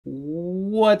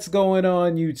What's going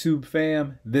on, YouTube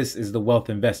fam? This is the Wealth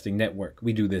Investing Network.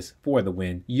 We do this for the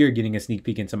win. You're getting a sneak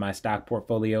peek into my stock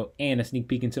portfolio and a sneak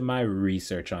peek into my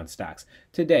research on stocks.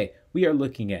 Today, we are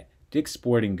looking at Dick's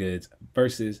Sporting Goods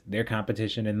versus their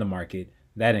competition in the market.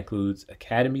 That includes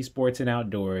Academy Sports and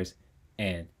Outdoors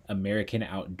and American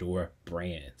Outdoor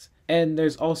Brands. And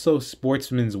there's also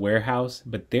Sportsman's Warehouse,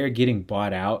 but they're getting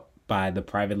bought out by the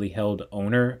privately held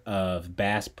owner of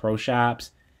Bass Pro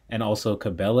Shops and also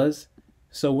Cabela's.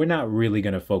 So we're not really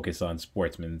going to focus on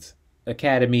Sportsman's.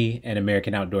 Academy and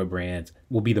American Outdoor Brands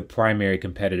will be the primary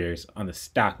competitors on the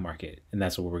stock market, and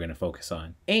that's what we're going to focus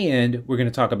on. And we're going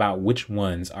to talk about which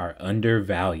ones are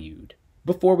undervalued.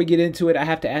 Before we get into it, I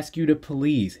have to ask you to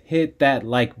please hit that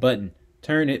like button,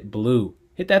 turn it blue.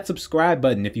 Hit that subscribe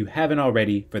button if you haven't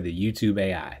already for the YouTube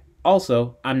AI.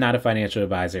 Also, I'm not a financial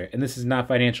advisor, and this is not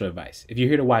financial advice. If you're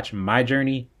here to watch my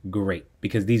journey, great,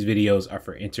 because these videos are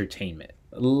for entertainment.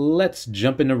 Let's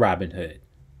jump into Robinhood.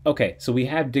 Okay, so we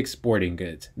have Dick's Sporting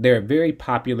Goods. They're a very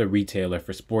popular retailer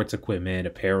for sports equipment,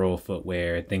 apparel,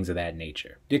 footwear, things of that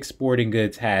nature. Dick's Sporting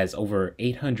Goods has over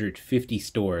 850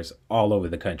 stores all over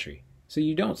the country. So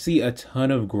you don't see a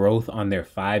ton of growth on their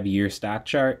 5-year stock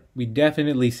chart. We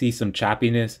definitely see some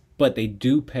choppiness, but they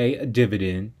do pay a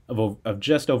dividend of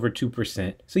just over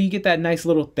 2%. So you get that nice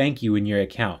little thank you in your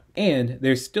account. And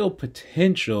there's still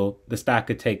potential the stock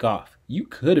could take off. You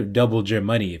could have doubled your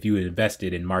money if you had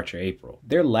invested in March or April.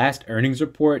 Their last earnings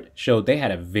report showed they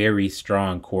had a very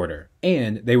strong quarter,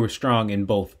 and they were strong in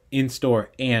both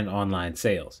in-store and online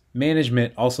sales.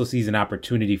 Management also sees an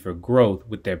opportunity for growth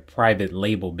with their private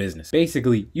label business.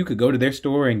 Basically, you could go to their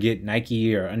store and get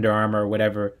Nike or Under Armour or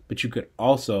whatever, but you could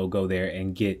also go there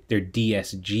and get their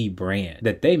DSG brand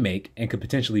that they make and could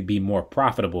potentially be more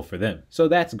profitable for them. So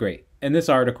that's great. And this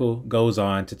article goes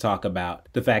on to talk about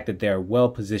the fact that they're well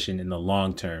positioned in the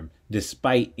long term,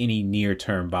 despite any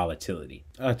near-term volatility.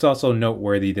 It's also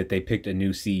noteworthy that they picked a new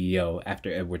CEO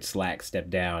after Edward Slack stepped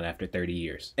down after 30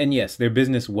 years. And yes, their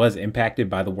business was impacted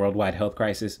by the worldwide health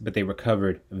crisis, but they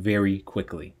recovered very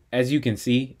quickly. As you can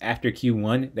see, after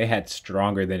Q1, they had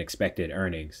stronger than expected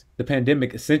earnings. The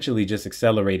pandemic essentially just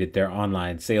accelerated their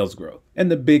online sales growth. And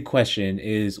the big question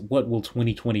is, what will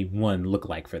 2021 look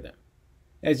like for them?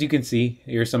 As you can see,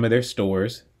 here are some of their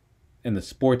stores and the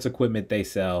sports equipment they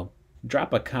sell.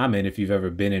 Drop a comment if you've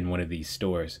ever been in one of these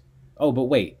stores. Oh, but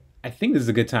wait, I think this is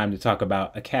a good time to talk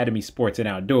about Academy Sports and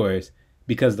Outdoors,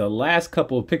 because the last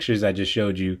couple of pictures I just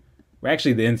showed you were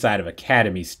actually the inside of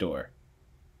Academy's store.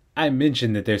 I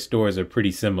mentioned that their stores are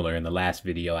pretty similar in the last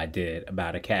video I did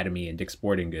about Academy and Dick's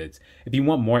Sporting Goods. If you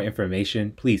want more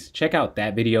information, please check out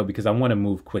that video because I want to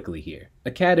move quickly here.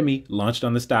 Academy launched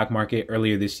on the stock market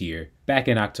earlier this year, back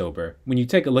in October. When you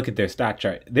take a look at their stock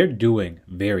chart, they're doing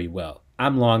very well.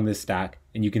 I'm long this stock,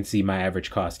 and you can see my average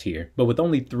cost here. But with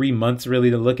only 3 months really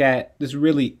to look at, this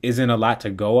really isn't a lot to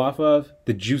go off of.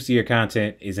 The juicier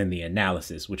content is in the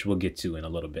analysis, which we'll get to in a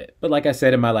little bit. But like I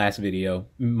said in my last video,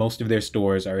 most of their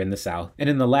stores are in the South. And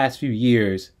in the last few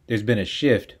years, there's been a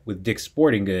shift with Dick's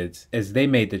Sporting Goods as they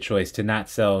made the choice to not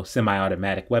sell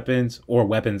semi-automatic weapons or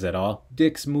weapons at all.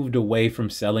 Dick's moved away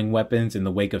from selling weapons in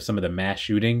the wake of some of the mass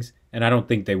shootings, and I don't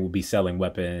think they will be selling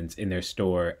weapons in their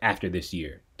store after this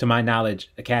year. To my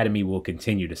knowledge, Academy will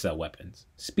continue to sell weapons.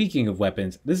 Speaking of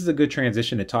weapons, this is a good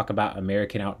transition to talk about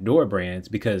American Outdoor Brands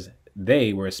because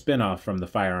they were a spinoff from the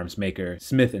firearms maker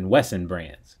Smith & Wesson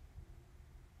Brands.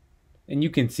 And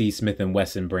you can see Smith &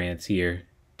 Wesson Brands here,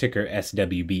 ticker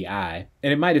SWBI.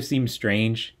 And it might have seemed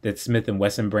strange that Smith &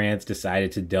 Wesson Brands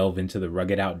decided to delve into the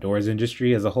rugged outdoors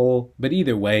industry as a whole, but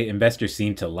either way, investors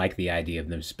seem to like the idea of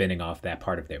them spinning off that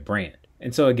part of their brand.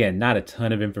 And so again, not a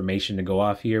ton of information to go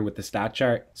off here with the stock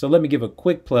chart. So let me give a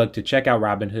quick plug to check out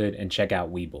Robinhood and check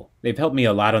out Webull. They've helped me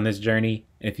a lot on this journey.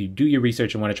 And if you do your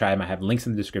research and want to try them, I have links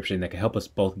in the description that can help us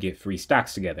both get free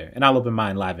stocks together. And I'll open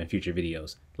mine live in future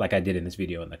videos, like I did in this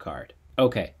video in the card.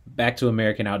 Okay, back to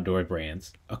American Outdoor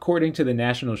Brands. According to the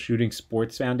National Shooting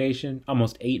Sports Foundation,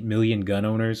 almost 8 million gun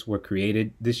owners were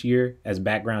created this year as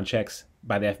background checks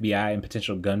by the FBI and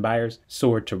potential gun buyers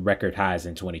soared to record highs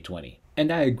in 2020. And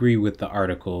I agree with the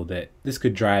article that this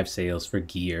could drive sales for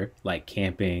gear like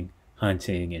camping,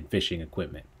 hunting, and fishing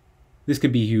equipment. This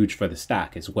could be huge for the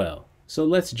stock as well. So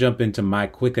let's jump into my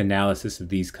quick analysis of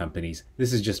these companies.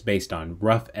 This is just based on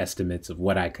rough estimates of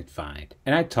what I could find.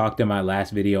 And I talked in my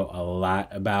last video a lot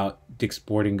about Dick's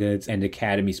Sporting Goods and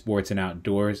Academy Sports and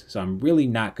Outdoors, so I'm really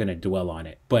not going to dwell on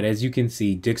it. But as you can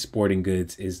see, Dick's Sporting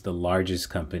Goods is the largest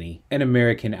company, and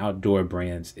American Outdoor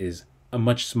Brands is a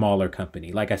much smaller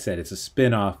company. Like I said, it's a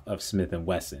spinoff of Smith &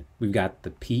 Wesson. We've got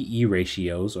the PE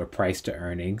ratios, or price to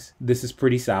earnings. This is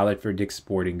pretty solid for Dick's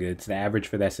Sporting Goods. The average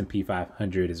for the S&P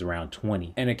 500 is around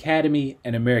 20. And Academy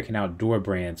and American Outdoor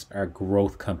Brands are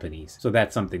growth companies, so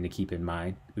that's something to keep in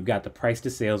mind. We've got the price to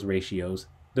sales ratios,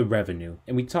 the revenue.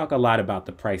 And we talk a lot about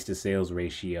the price to sales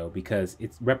ratio because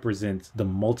it represents the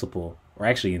multiple, or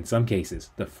actually in some cases,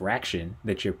 the fraction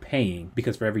that you're paying,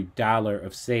 because for every dollar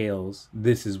of sales,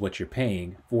 this is what you're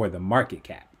paying for the market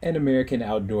cap. And American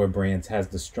Outdoor Brands has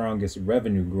the strongest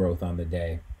revenue growth on the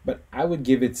day. But I would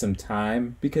give it some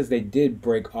time because they did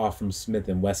break off from Smith &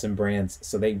 Wesson brands,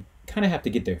 so they kind of have to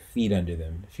get their feet under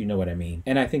them, if you know what I mean.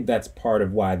 And I think that's part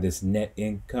of why this net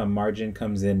income margin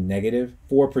comes in negative.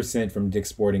 4% from Dick's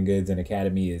Sporting Goods and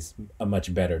Academy is a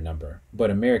much better number. But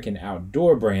American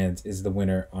Outdoor Brands is the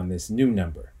winner on this new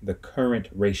number, the current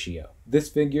ratio. This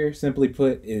figure, simply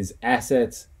put, is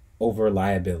assets over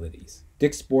liabilities.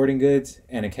 Dick's Sporting Goods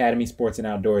and Academy Sports and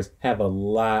Outdoors have a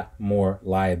lot more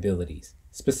liabilities.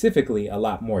 Specifically, a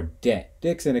lot more debt.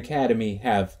 Dick's and Academy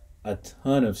have a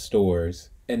ton of stores,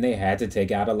 and they had to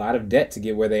take out a lot of debt to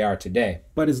get where they are today.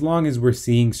 But as long as we're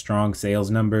seeing strong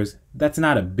sales numbers, that's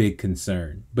not a big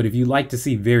concern. But if you like to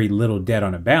see very little debt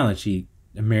on a balance sheet,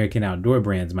 American Outdoor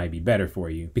Brands might be better for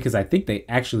you, because I think they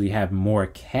actually have more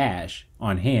cash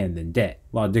on hand than debt,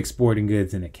 while Dick's Sporting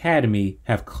Goods and Academy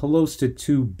have close to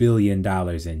 $2 billion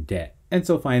in debt. And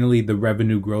so finally, the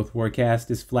revenue growth forecast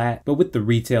is flat, but with the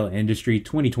retail industry,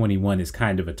 2021 is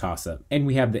kind of a toss-up. And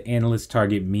we have the analyst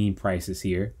target mean prices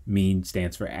here. Mean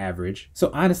stands for average. So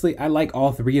honestly, I like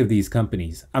all three of these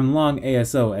companies. I'm long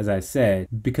ASO, as I said,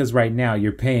 because right now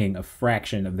you're paying a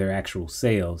fraction of their actual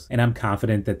sales, and I'm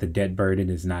confident that the debt burden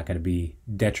is not going to be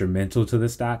detrimental to the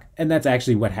stock. And that's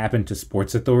actually what happened to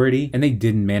Sports Authority, and they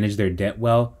didn't manage their debt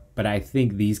well. But I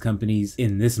think these companies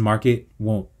in this market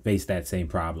won't face that same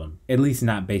problem, at least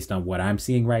not based on what I'm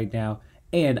seeing right now.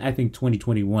 And I think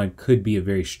 2021 could be a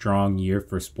very strong year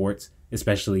for sports,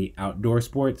 especially outdoor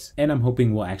sports. And I'm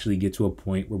hoping we'll actually get to a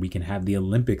point where we can have the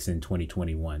Olympics in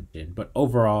 2021. But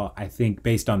overall, I think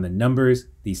based on the numbers,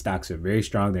 these stocks are very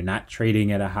strong. They're not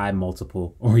trading at a high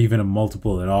multiple or even a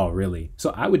multiple at all, really. So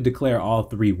I would declare all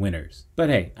three winners. But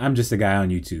hey, I'm just a guy on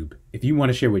YouTube. If you want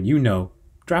to share what you know,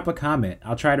 drop a comment.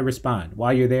 I'll try to respond.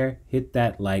 While you're there, hit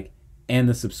that like and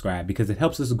the subscribe, because it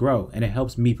helps us grow and it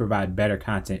helps me provide better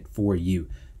content for you.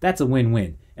 That's a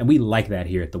win-win, and we like that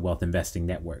here at the Wealth Investing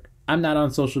Network. I'm not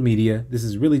on social media. This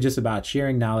is really just about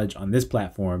sharing knowledge on this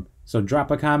platform. So drop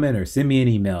a comment or send me an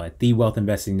email at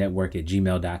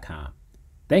TheWealthInvestingNetwork@gmail.com.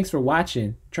 Thanks for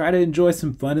watching. Try to enjoy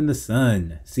some fun in the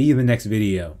sun. See you in the next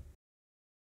video.